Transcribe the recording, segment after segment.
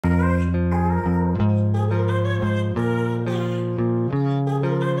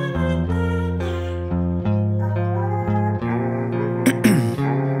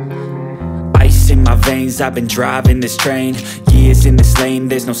veins, I've been driving this train. Years in this lane,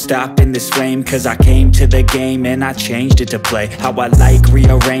 there's no stopping this flame. Cause I came to the game and I changed it to play how I like,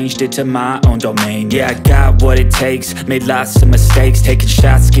 rearranged it to my own domain. Yeah, I got what it takes, made lots of mistakes, taking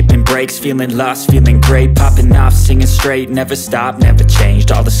shots, skipping breaks, feeling lost, feeling great, popping off, singing straight, never stopped, never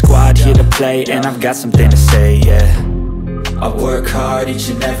changed. All the squad here to play, and I've got something to say, yeah. I work hard each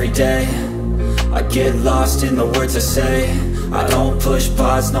and every day, I get lost in the words I say. I don't push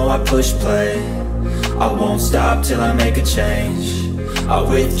pause, no, I push play. I won't stop till I make a change. I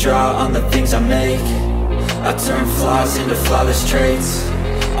withdraw on the things I make. I turn flaws into flawless traits.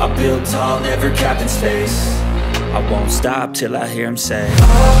 I build tall, never capped in space. I won't stop till I hear him say, oh,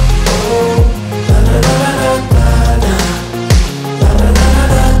 oh, la, la, la, la, la, la, la, la, la,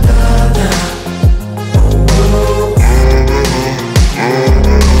 la, la, la, oh, oh,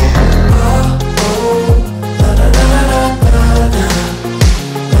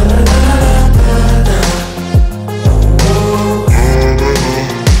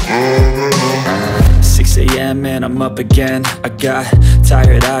 and I'm up again. I got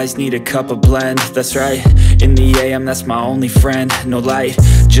tired eyes, need a cup of blend. That's right, in the AM, that's my only friend. No light,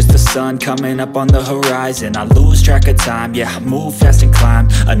 just the sun coming up on the horizon. I lose track of time, yeah, I move fast and climb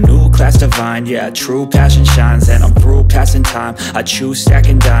a new class divine, yeah, true passion shines. And I'm through passing time, I choose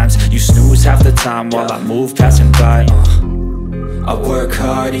stacking dimes. You snooze half the time while I move passing by. I work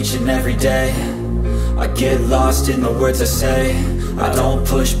hard each and every day, I get lost in the words I say. I don't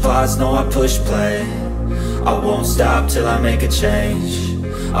push pause, no, I push play. I won't stop till I make a change.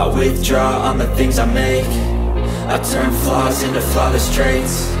 I withdraw on the things I make. I turn flaws into flawless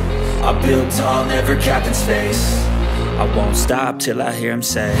traits. I build tall, never capped in space. I won't stop till I hear him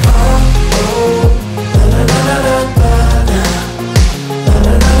say, oh, oh, la, la, la, la, la, la, la,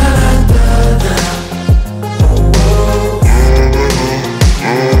 la, la, la, la, la.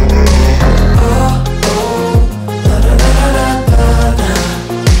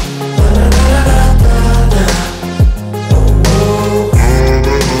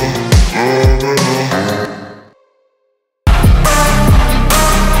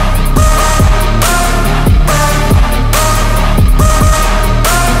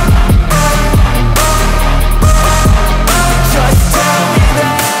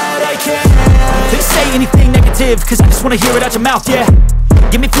 Cause I just wanna hear it out your mouth, yeah.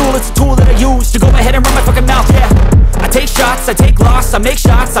 Give me fuel, it's a tool that I use to go ahead and run my fucking mouth, yeah. I take shots, I take loss, I make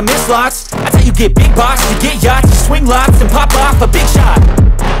shots, I miss lots. That's how you get big box, you get yachts, you swing lots and pop off a big shot.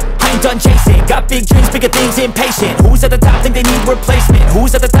 I ain't done chasing, got big dreams, bigger things, impatient. Who's at the top think they need replacement?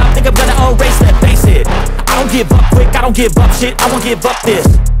 Who's at the top think I'm gonna erase them? Face it, I don't give up quick, I don't give up shit, I won't give up this.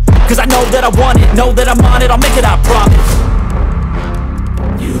 Cause I know that I want it, know that I'm on it, I'll make it, I promise.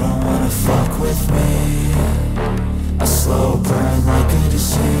 You don't wanna fuck with me, a slow burn like a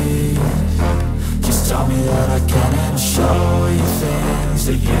disease. Just tell me that I can and I'll show you things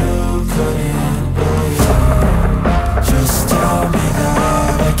that you couldn't believe. Just tell me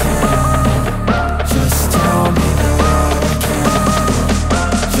that I can. Just tell me that I can.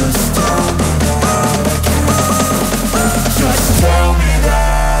 Just tell me that I can. Just tell me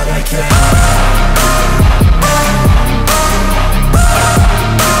that I can.